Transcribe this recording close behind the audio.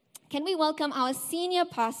Can we welcome our senior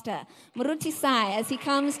pastor, Muruti Sai, as he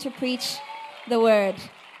comes to preach the word?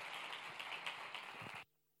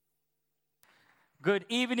 Good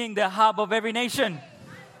evening, the hub of every nation.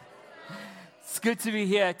 It's good to be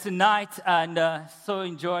here tonight and so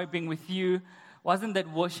enjoy being with you. Wasn't that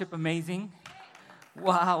worship amazing?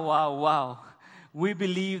 Wow. We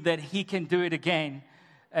believe that He can do it again.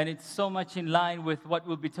 And it's so much in line with what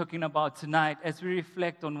we'll be talking about tonight as we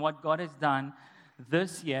reflect on what God has done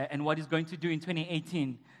this year and what He's going to do in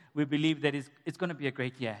 2018. We believe that it's going to be a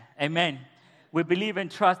great year. Amen. We believe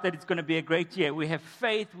and trust that it's going to be a great year. We have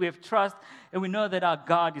faith, we have trust, and we know that our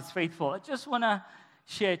God is faithful. I just want to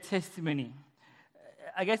share a testimony.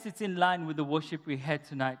 I guess it's in line with the worship we had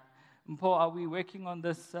tonight. Paul, are we working on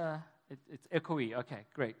this? It's echoey. Okay,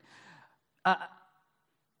 great.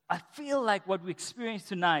 I feel like what we experienced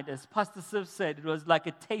tonight, as Pastor Siv said, it was like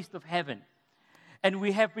a taste of heaven. And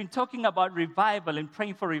we have been talking about revival and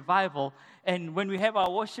praying for revival. And when we have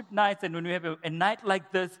our worship nights and when we have a night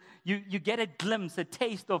like this, you get a glimpse, a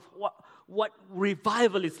taste of what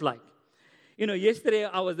revival is like. You know, yesterday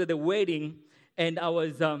I was at a wedding and I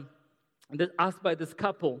was asked by this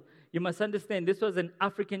couple. You must understand, this was an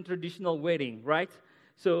African traditional wedding, right?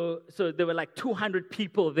 So there were like 200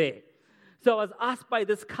 people there. So I was asked by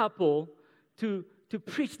this couple to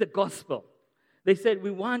preach the gospel. They said, we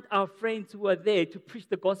want our friends who are there to preach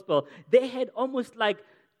the gospel. They had almost like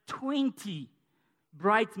 20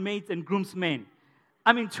 bridesmaids and groomsmen.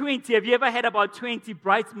 I mean, 20. Have you ever had about 20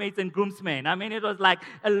 bridesmaids and groomsmen? I mean, it was like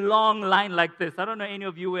a long line like this. I don't know any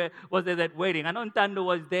of you was at that wedding. I know Ntando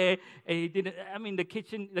was there. And he did. I mean, the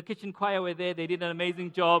kitchen choir were there. They did an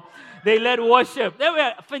amazing job. They led worship. They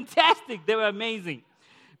were fantastic. They were amazing.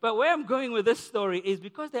 But where I'm going with this story is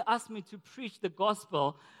because they asked me to preach the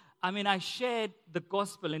gospel. I mean, I shared the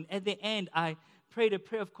gospel, and at the end, I prayed a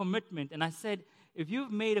prayer of commitment. And I said, if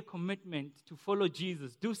you've made a commitment to follow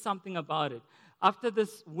Jesus, do something about it. After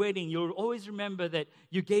this wedding, you'll always remember that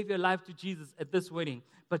you gave your life to Jesus at this wedding,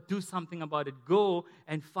 but do something about it. Go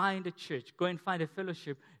and find a church. Go and find a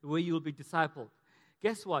fellowship where you'll be discipled.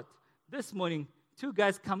 Guess what? This morning, 2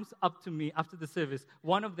 guys comes up to me after the service.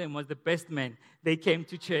 One of them was the best man. They came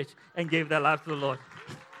to church and gave their life to the Lord.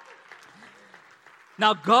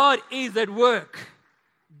 Now, God is at work.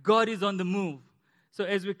 God is on the move. So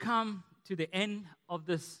as we come to the end of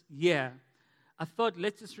this year, I thought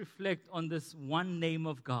let's just reflect on this one name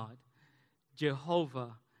of God,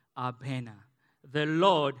 Jehovah, our banner. The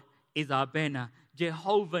Lord is our banner.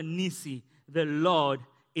 Jehovah Nissi, the Lord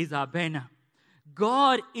is our banner.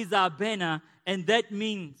 God is our banner, and that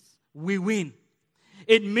means we win.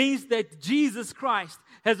 It means that Jesus Christ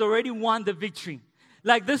has already won the victory.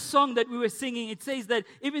 Like this song that we were singing, it says that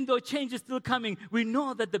even though change is still coming, we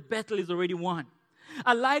know that the battle is already won.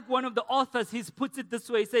 I like one of the authors, he puts it this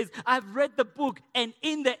way. He says, I've read the book, and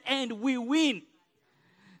in the end, we win.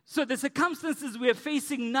 So the circumstances we are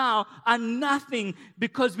facing now are nothing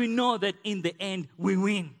because we know that in the end, we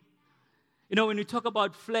win. You know, when we talk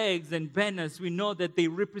about flags and banners, we know that they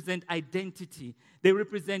represent identity. They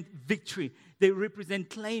represent victory. They represent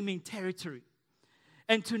claiming territory.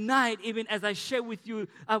 And tonight, even as I share with you,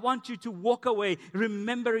 I want you to walk away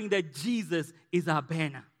remembering that Jesus is our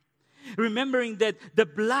banner. Remembering that the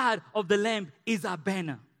blood of the Lamb is our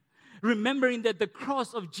banner. Remembering that the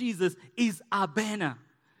cross of Jesus is our banner.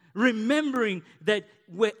 Remembering that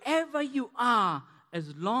wherever you are,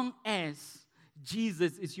 as long as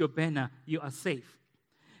Jesus is your banner, you are safe.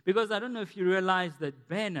 Because I don't know if you realize that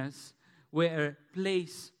banners were a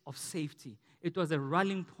place of safety. It was a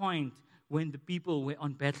rallying point when the people were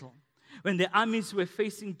on battle. When the armies were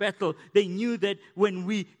facing battle, they knew that when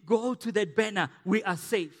we go to that banner, we are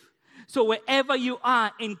safe. So wherever you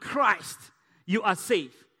are in Christ, you are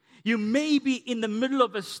safe. You may be in the middle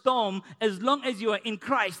of a storm. As long as you are in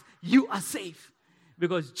Christ, you are safe.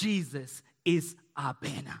 Because Jesus is our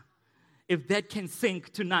banner. If that can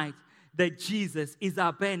sink tonight, that Jesus is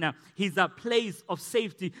our banner. He's our place of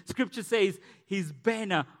safety. Scripture says His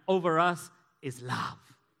banner over us is love.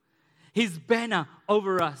 His banner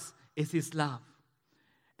over us is His love.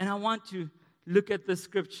 And I want to look at the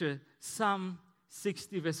scripture, Psalm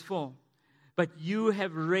 60 verse 4. But you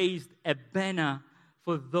have raised a banner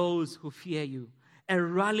for those who fear you, a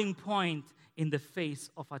rallying point in the face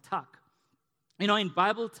of attack. You know, in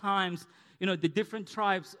Bible times, you know, the different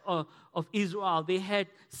tribes of Israel, they had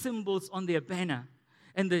symbols on their banner.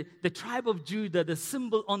 And the tribe of Judah, the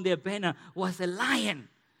symbol on their banner was a lion,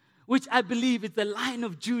 which I believe is the Lion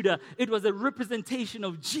of Judah. It was a representation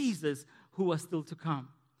of Jesus who was still to come.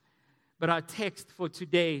 But our text for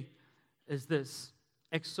today is this,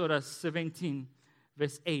 Exodus 17,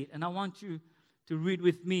 verse 8. And I want you to read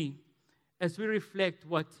with me as we reflect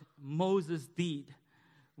what Moses did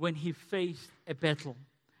when he faced a battle.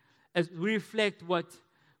 As we reflect what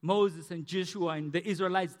Moses and Joshua and the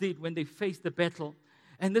Israelites did when they faced the battle.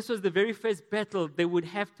 And this was the very first battle they would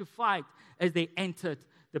have to fight as they entered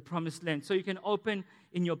the promised land. So you can open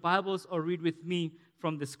in your Bibles or read with me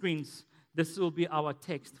from the screens. This will be our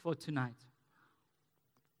text for tonight.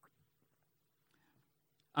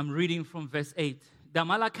 I'm reading from verse 8. The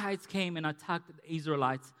Amalekites came and attacked the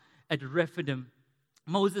Israelites at Rephidim.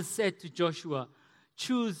 Moses said to Joshua,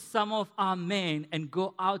 "Choose some of our men and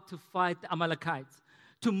go out to fight the Amalekites.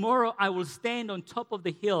 Tomorrow I will stand on top of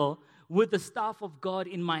the hill with the staff of God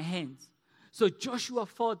in my hands." So Joshua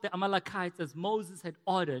fought the Amalekites as Moses had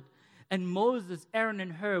ordered. And Moses, Aaron,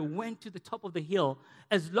 and Hur went to the top of the hill.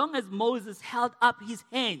 As long as Moses held up his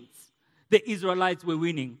hands, the Israelites were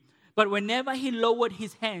winning. But whenever he lowered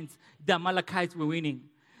his hands, the Amalekites were winning.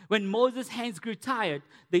 When Moses' hands grew tired,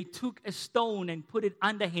 they took a stone and put it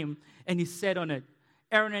under him, and he sat on it.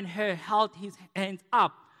 Aaron and Hur held his hands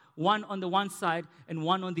up, one on the one side and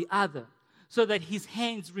one on the other, so that his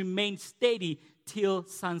hands remained steady till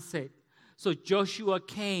sunset. So Joshua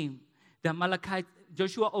overcame the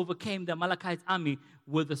Amalekites' army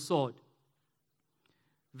with a sword.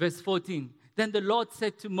 Verse 14. Then the Lord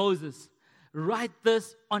said to Moses, "Write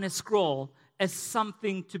this on a scroll as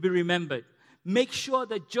something to be remembered. Make sure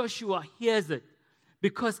that Joshua hears it,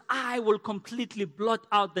 because I will completely blot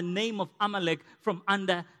out the name of Amalek from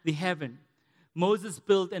under the heaven." Moses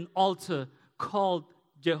built an altar called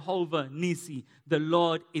Jehovah Nissi, the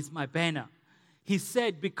Lord is my banner. He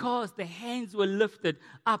said, because the hands were lifted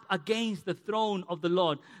up against the throne of the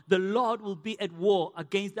Lord will be at war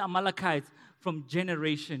against the Amalekites from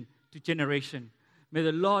generation to generation. May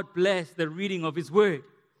the Lord bless the reading of His word.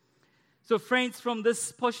 So friends, from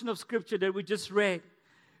this portion of scripture that we just read,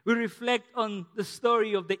 we reflect on the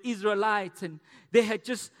story of the Israelites, and they had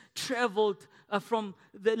just traveled from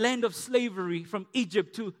the land of slavery, from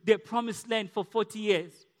Egypt to their promised land for 40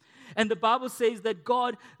 years. And the Bible says that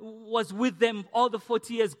God was with them all the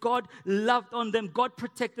 40 years. God loved on them. God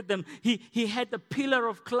protected them. He had a pillar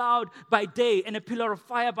of cloud by day and a pillar of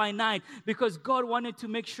fire by night, because God wanted to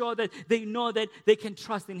make sure that they know that they can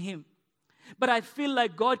trust in Him. But I feel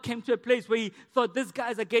like God came to a place where He thought these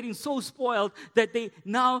guys are getting so spoiled that they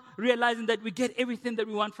now realizing that we get everything that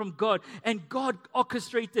we want from God. And God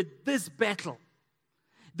orchestrated this battle.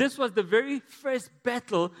 This was the very first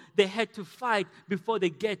battle they had to fight before they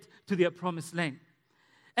get to their promised land.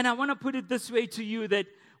 And I want to put it this way to you, that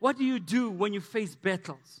what do you do when you face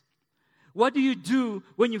battles? What do you do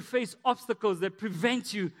when you face obstacles that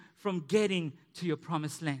prevent you from getting to your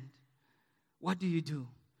promised land? What do you do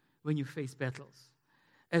when you face battles?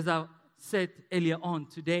 As I said earlier on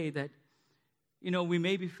today, that, we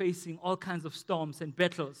may be facing all kinds of storms and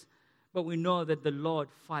battles, but we know that the Lord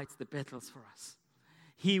fights the battles for us.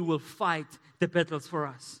 He will fight the battles for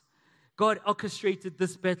us. God orchestrated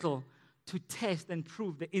this battle to test and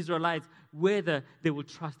prove the Israelites whether they will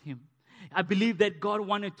trust Him. I believe that God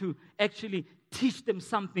wanted to actually teach them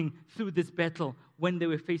something through this battle when they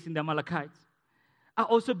were facing the Amalekites. I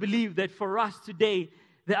also believe that for us today,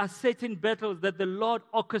 there are certain battles that the Lord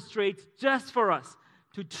orchestrates just for us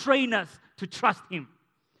to train us to trust Him.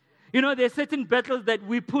 There are certain battles that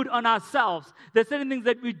we put on ourselves. There are certain things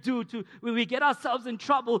that we do when we get ourselves in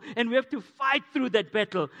trouble, and we have to fight through that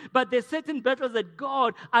battle. But there are certain battles that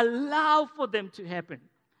God allows for them to happen.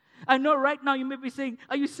 I know right now you may be saying,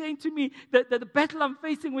 are you saying to me that the battle I'm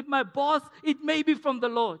facing with my boss, it may be from the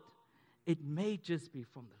Lord? It may just be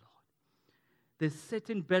from the Lord. There's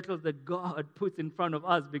certain battles that God puts in front of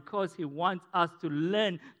us because He wants us to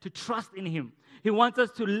learn to trust in Him. He wants us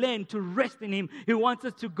to learn to rest in Him. He wants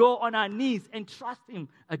us to go on our knees and trust Him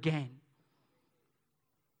again.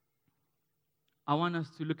 I want us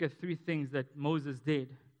to look at 3 things that Moses did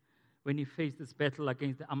when he faced this battle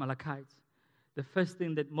against the Amalekites. The first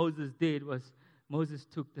thing that Moses did was Moses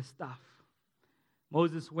took the staff.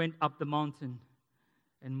 Moses went up the mountain,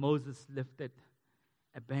 and Moses lifted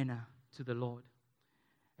a banner to the Lord.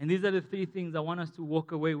 And these are the 3 things I want us to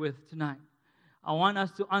walk away with tonight. I want us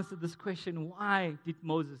to answer this question: why did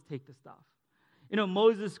Moses take the staff?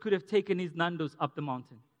 Moses could have taken his Nando's up the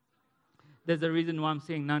mountain. There's a reason why I'm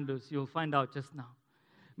saying Nando's. You'll find out just now.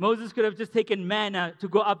 Moses could have just taken manna to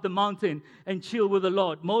go up the mountain and chill with the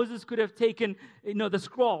Lord. Moses could have taken, the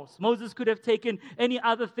scrolls. Moses could have taken any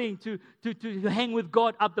other thing to hang with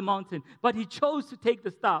God up the mountain. But he chose to take the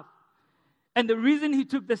staff. And the reason he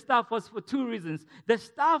took the staff was for 2 reasons. The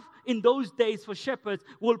staff in those days for shepherds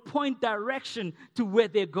will point direction to where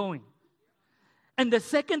they're going. And the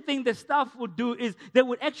second thing the staff would do is they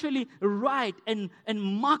would actually write and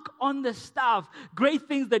mark on the staff great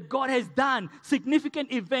things that God has done,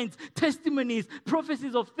 significant events, testimonies,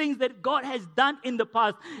 prophecies of things that God has done in the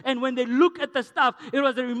past. And when they look at the staff, it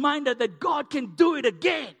was a reminder that God can do it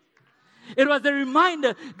again. It was a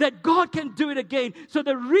reminder that God can do it again. So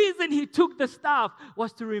the reason he took the staff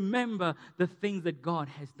was to remember the things that God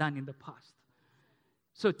has done in the past.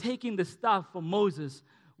 So taking the staff for Moses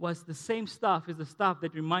was the same staff as the staff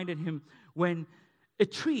that reminded him when a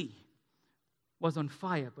tree was on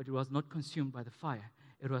fire, but it was not consumed by the fire.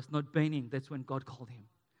 It was not burning. That's when God called him.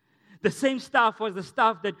 The same staff was the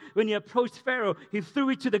staff that when he approached Pharaoh, he threw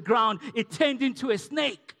it to the ground. It turned into a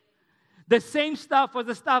snake. The same staff was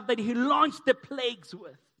the staff that he launched the plagues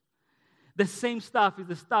with. The same staff is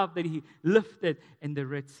the staff that he lifted and the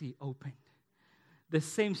Red Sea opened. The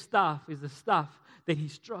same staff is the staff that he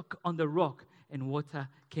struck on the rock and water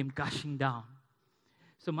came gushing down.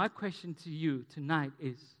 So my question to you tonight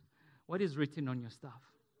is, what is written on your staff?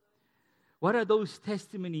 What are those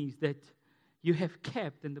testimonies that you have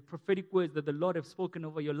kept and the prophetic words that the Lord has spoken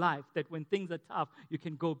over your life, that when things are tough, you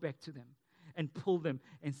can go back to them and pull them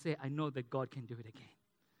and say, I know that God can do it again?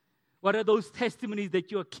 What are those testimonies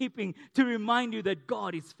that you are keeping to remind you that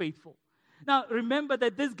God is faithful? Now, remember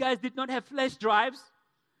that these guys did not have flash drives.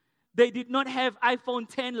 They did not have iPhone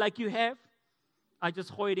 10 like you have. I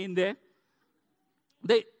just throw it in there.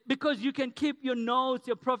 Because you can keep your notes,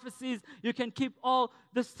 your prophecies, you can keep all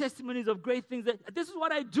these testimonies of great things. This is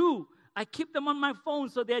what I do. I keep them on my phone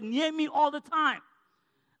so they're near me all the time.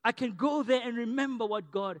 I can go there and remember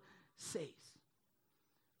what God says.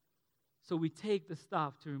 So we take the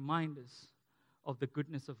staff to remind us of the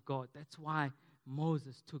goodness of God. That's why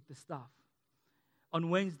Moses took the staff.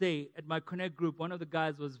 On Wednesday at my Connect group, one of the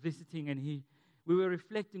guys was visiting and we were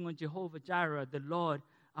reflecting on Jehovah Jireh, the Lord,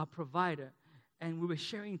 our provider. And we were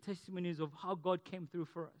sharing testimonies of how God came through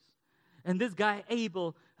for us. And this guy,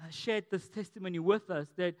 Abel, shared this testimony with us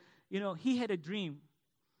that, he had a dream.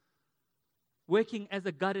 Working as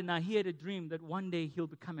a gardener, he had a dream that one day he'll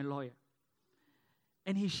become a lawyer.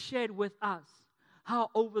 And he shared with us how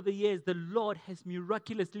over the years the Lord has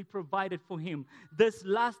miraculously provided for him. This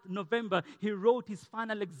last November, he wrote his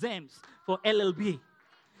final exams for LLB.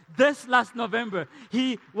 This last November,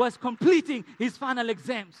 he was completing his final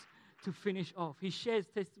exams to finish off. He shares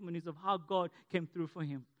testimonies of how God came through for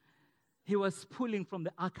him. He was pulling from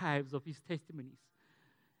the archives of his testimonies.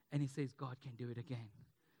 And he says, God can do it again.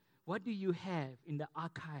 What do you have in the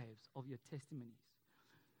archives of your testimonies?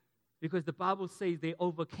 Because the Bible says they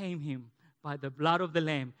overcame him by the blood of the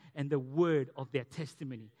Lamb and the word of their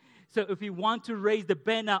testimony. So if you want to raise the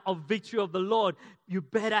banner of victory of the Lord, you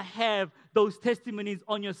better have those testimonies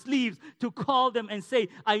on your sleeves to call them and say,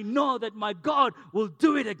 I know that my God will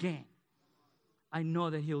do it again. I know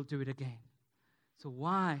that he'll do it again. So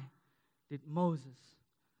why did Moses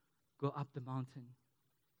go up the mountain?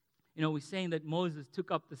 We're saying that Moses took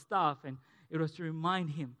up the staff and it was to remind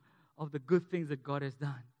him of the good things that God has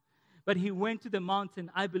done. But he went to the mountain,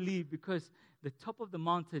 I believe, because the top of the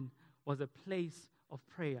mountain was a place of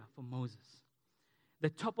prayer for Moses. The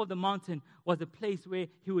top of the mountain was a place where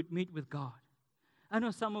he would meet with God. I know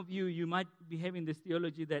some of you might be having this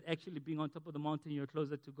theology that actually being on top of the mountain, you're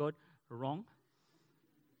closer to God. Wrong.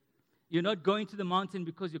 You're not going to the mountain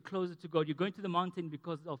because you're closer to God. You're going to the mountain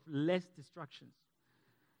because of less distractions.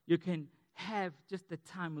 You can have just the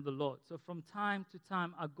time with the Lord. So from time to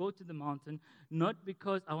time, I go to the mountain, not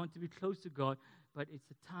because I want to be close to God, but it's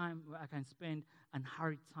a time where I can spend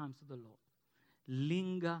unhurried times with the Lord.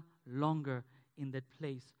 Linger longer in that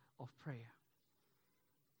place of prayer.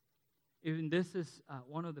 Even this is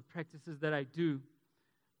one of the practices that I do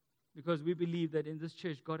because we believe that in this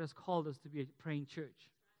church, God has called us to be a praying church.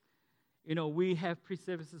 We have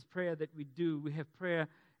pre-services prayer that we do. We have prayer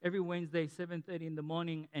every Wednesday, 7:30 in the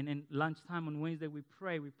morning, and then lunchtime on Wednesday, we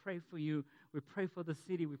pray. We pray for you. We pray for the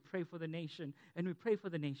city. We pray for the nation. And we pray for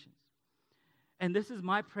the nations. And this is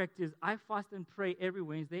my practice. I fast and pray every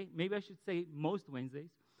Wednesday. Maybe I should say most Wednesdays.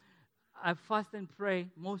 I fast and pray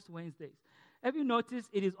most Wednesdays. Have you noticed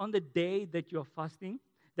it is on the day that you're fasting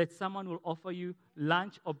that someone will offer you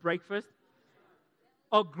lunch or breakfast?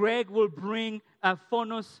 Or Greg will bring a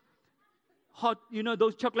Phonos hot,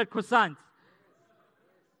 those chocolate croissants.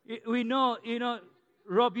 We know,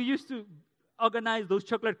 Rob, you used to organize those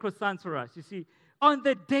chocolate croissants for us. You see, on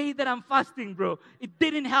the day that I'm fasting, bro, it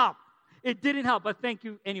didn't help. It didn't help, but thank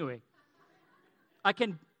you anyway. I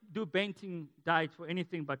can do Benting diet for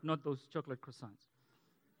anything, but not those chocolate croissants.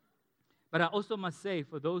 But I also must say,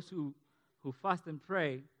 for those who fast and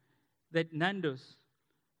pray, that Nando's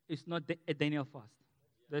is not a Daniel fast.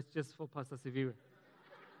 That's just for Pastor Severe.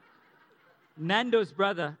 Nando's,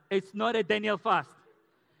 brother, it's not a Daniel fast.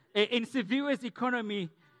 In Sevilla's economy,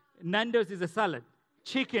 Nando's is a salad.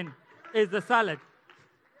 Chicken is a salad.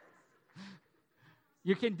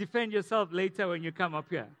 You can defend yourself later when you come up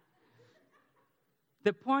here.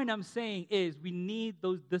 The point I'm saying is we need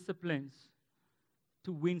those disciplines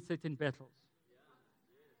to win certain battles.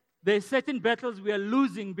 There are certain battles we are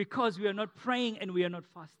losing because we are not praying and we are not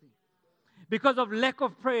fasting. Because of lack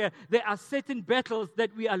of prayer, there are certain battles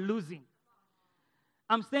that we are losing.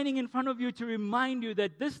 I'm standing in front of you to remind you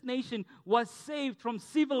that this nation was saved from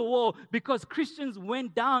civil war because Christians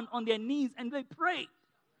went down on their knees and they prayed.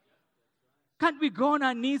 Can't we go on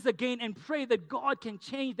our knees again and pray that God can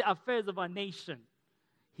change the affairs of our nation?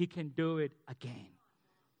 He can do it again.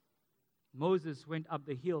 Moses went up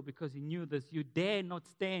the hill because he knew this. You dare not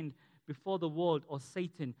stand before the world or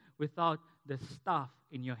Satan without the staff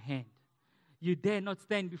in your hand. You dare not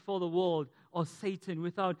stand before the world or Satan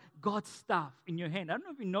without God's staff in your hand. I don't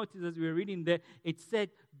know if you noticed as we were reading there, it said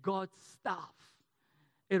God's staff.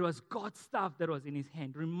 It was God's staff that was in his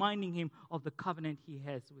hand, reminding him of the covenant he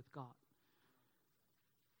has with God.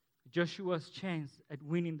 Joshua's chance at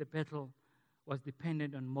winning the battle was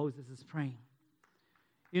dependent on Moses' praying.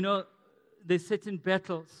 You know, there's certain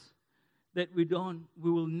battles that we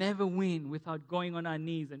will never win without going on our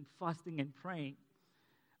knees and fasting and praying.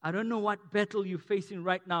 I don't know what battle you're facing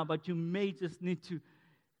right now, but you may just need to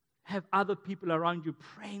have other people around you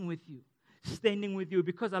praying with you, standing with you,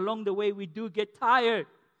 because along the way we do get tired.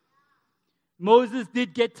 Moses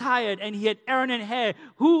did get tired, and he had Aaron and Hur.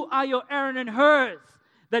 Who are your Aaron and Hurs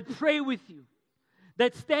that pray with you,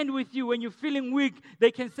 that stand with you when you're feeling weak? They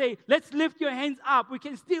can say, let's lift your hands up. We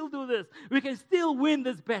can still do this. We can still win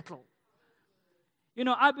this battle. You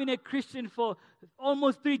know, I've been a Christian for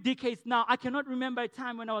almost 3 decades now. I cannot remember a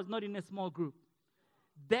time when I was not in a small group.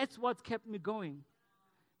 That's what's kept me going,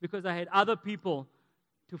 because I had other people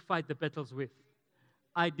to fight the battles with.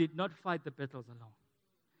 I did not fight the battles alone.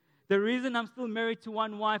 The reason I'm still married to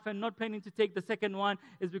one wife and not planning to take the second one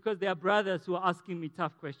is because there are brothers who are asking me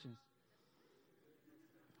tough questions.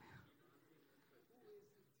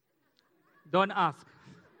 Don't ask.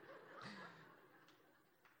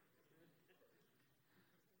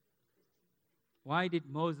 Why did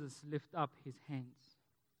Moses lift up his hands?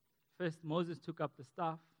 First, Moses took up the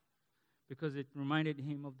staff because it reminded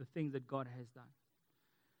him of the things that God has done.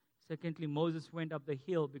 Secondly, Moses went up the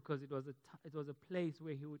hill because it was a place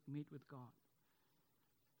where he would meet with God.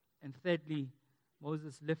 And thirdly,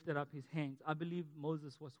 Moses lifted up his hands. I believe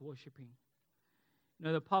Moses was worshiping. You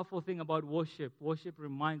know, the powerful thing about worship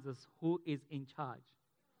reminds us who is in charge.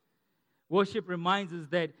 Worship reminds us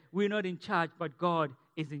that we're not in charge, but God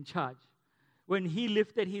is in charge. When he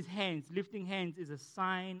lifted his hands, lifting hands is a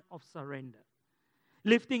sign of surrender.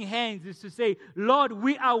 Lifting hands is to say, Lord,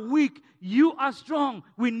 we are weak. You are strong.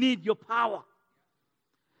 We need your power.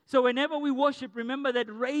 So whenever we worship, remember that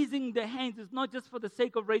raising the hands is not just for the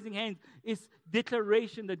sake of raising hands. It's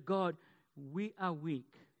declaration that, God, we are weak,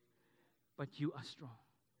 but you are strong.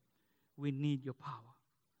 We need your power.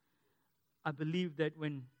 I believe that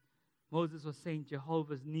when Moses was saying,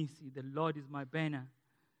 Jehovah's Nisi, the Lord is my banner,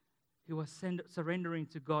 he was surrendering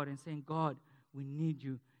to God and saying, God, we need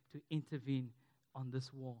you to intervene on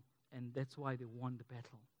this war. And that's why they won the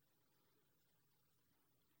battle.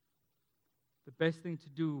 The best thing to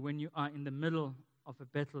do when you are in the middle of a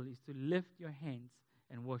battle is to lift your hands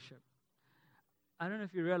and worship. I don't know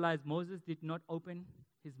if you realize Moses did not open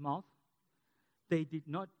his mouth. They did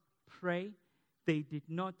not pray. They did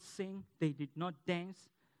not sing. They did not dance.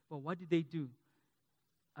 But what did they do?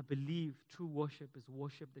 I believe true worship is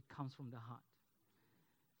worship that comes from the heart.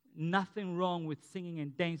 Nothing wrong with singing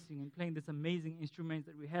and dancing and playing these amazing instruments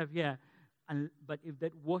that we have here. But if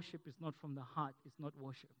that worship is not from the heart, it's not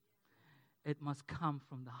worship. It must come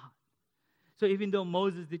from the heart. So even though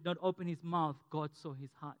Moses did not open his mouth, God saw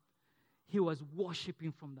his heart. He was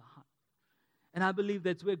worshiping from the heart. And I believe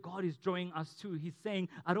that's where God is drawing us to. He's saying,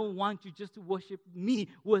 I don't want you just to worship me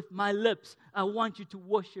with my lips. I want you to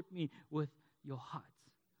worship me with your hearts.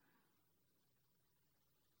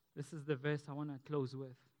 This is the verse I want to close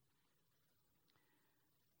with.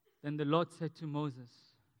 Then the Lord said to Moses,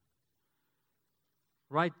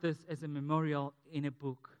 write this as a memorial in a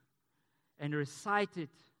book and recite it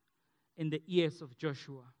in the ears of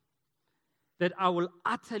Joshua, that I will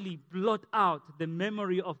utterly blot out the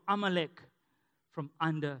memory of Amalek from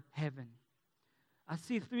under heaven. I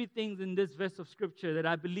see 3 things in this verse of Scripture that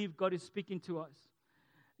I believe God is speaking to us.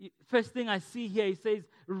 First thing I see here, he says,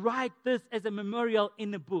 write this as a memorial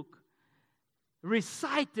in a book.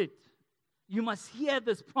 Recite it. You must hear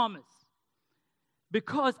this promise.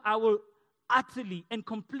 Because I will utterly and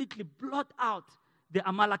completely blot out the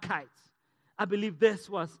Amalekites. I believe this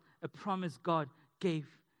was a promise God gave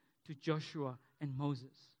to Joshua and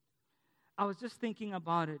Moses. I was just thinking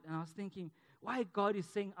about it, and I was thinking, why God is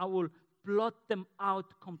saying, I will blot them out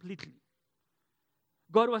completely.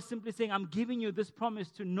 God was simply saying, I'm giving you this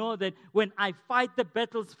promise to know that when I fight the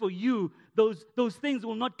battles for you, those things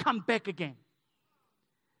will not come back again.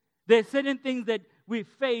 There are certain things that we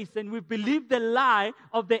face and we believe the lie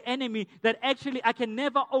of the enemy that actually I can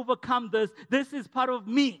never overcome this. This is part of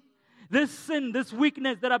me. This sin, this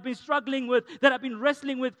weakness that I've been struggling with, that I've been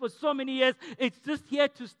wrestling with for so many years, it's just here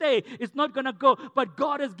to stay. It's not going to go. But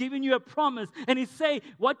God has given you a promise. And He's saying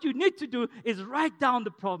what you need to do is write down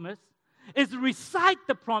the promise, is recite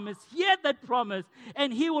the promise, hear that promise,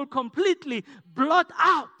 and He will completely blot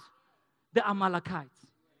out the Amalekites.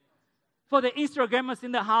 For the Instagrammers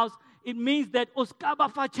in the house, it means that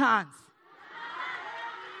uskaba fa chance.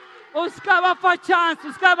 Uskaba fa chance,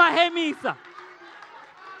 uskaba hemisa.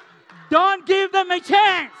 Don't give them a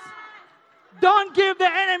chance. Don't give the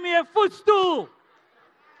enemy a footstool.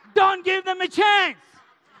 Don't give them a chance.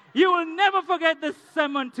 You will never forget this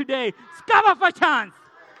sermon today. Skaba for chance.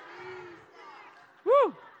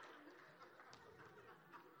 Woo.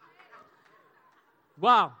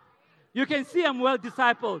 Wow. You can see I'm well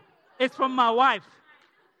discipled. It's from my wife.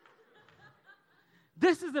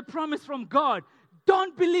 This is a promise from God.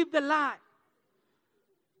 Don't believe the lie.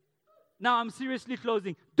 Now I'm seriously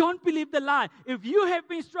closing. Don't believe the lie. If you have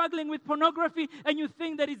been struggling with pornography and you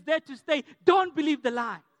think that it's there to stay, don't believe the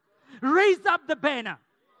lie. Raise up the banner.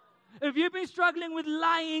 If you've been struggling with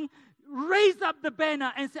lying, raise up the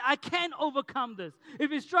banner and say, I can overcome this.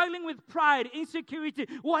 If you're struggling with pride, insecurity,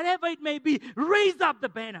 whatever it may be, raise up the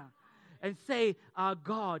banner and say, our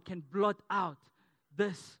God can blot out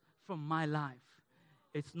this from my life.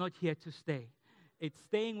 It's not here to stay. It's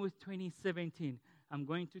staying with 2017. I'm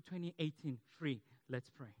going to 2018 free. Let's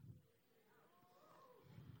pray.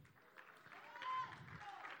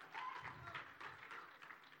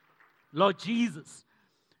 Lord Jesus,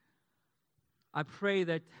 I pray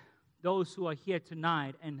that those who are here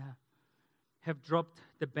tonight and have dropped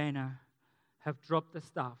the banner, have dropped the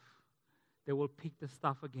stuff, they will pick the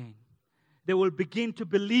stuff again. They will begin to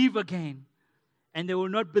believe again. And they will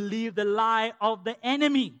not believe the lie of the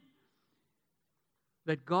enemy.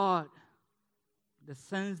 That God, the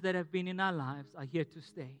sins that have been in our lives are here to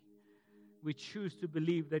stay. We choose to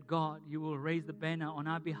believe that God, you will raise the banner on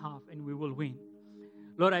our behalf and we will win.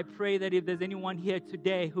 Lord, I pray that if there's anyone here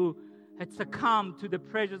today who had succumbed to the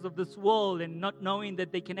pressures of this world and not knowing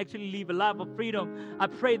that they can actually live a life of freedom, I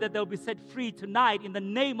pray that they'll be set free tonight in the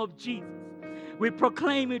name of Jesus. We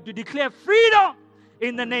proclaim it to declare freedom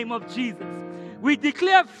in the name of Jesus. We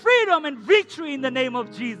declare freedom and victory in the name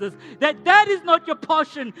of Jesus. That is not your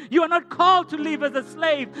portion. You are not called to live as a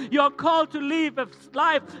slave. You are called to live a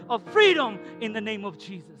life of freedom in the name of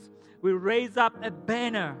Jesus. We raise up a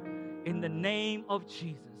banner in the name of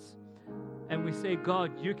Jesus. And we say,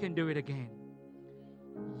 God, you can do it again.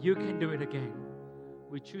 You can do it again.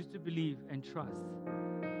 We choose to believe and trust.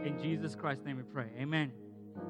 In Jesus Christ's name we pray. Amen.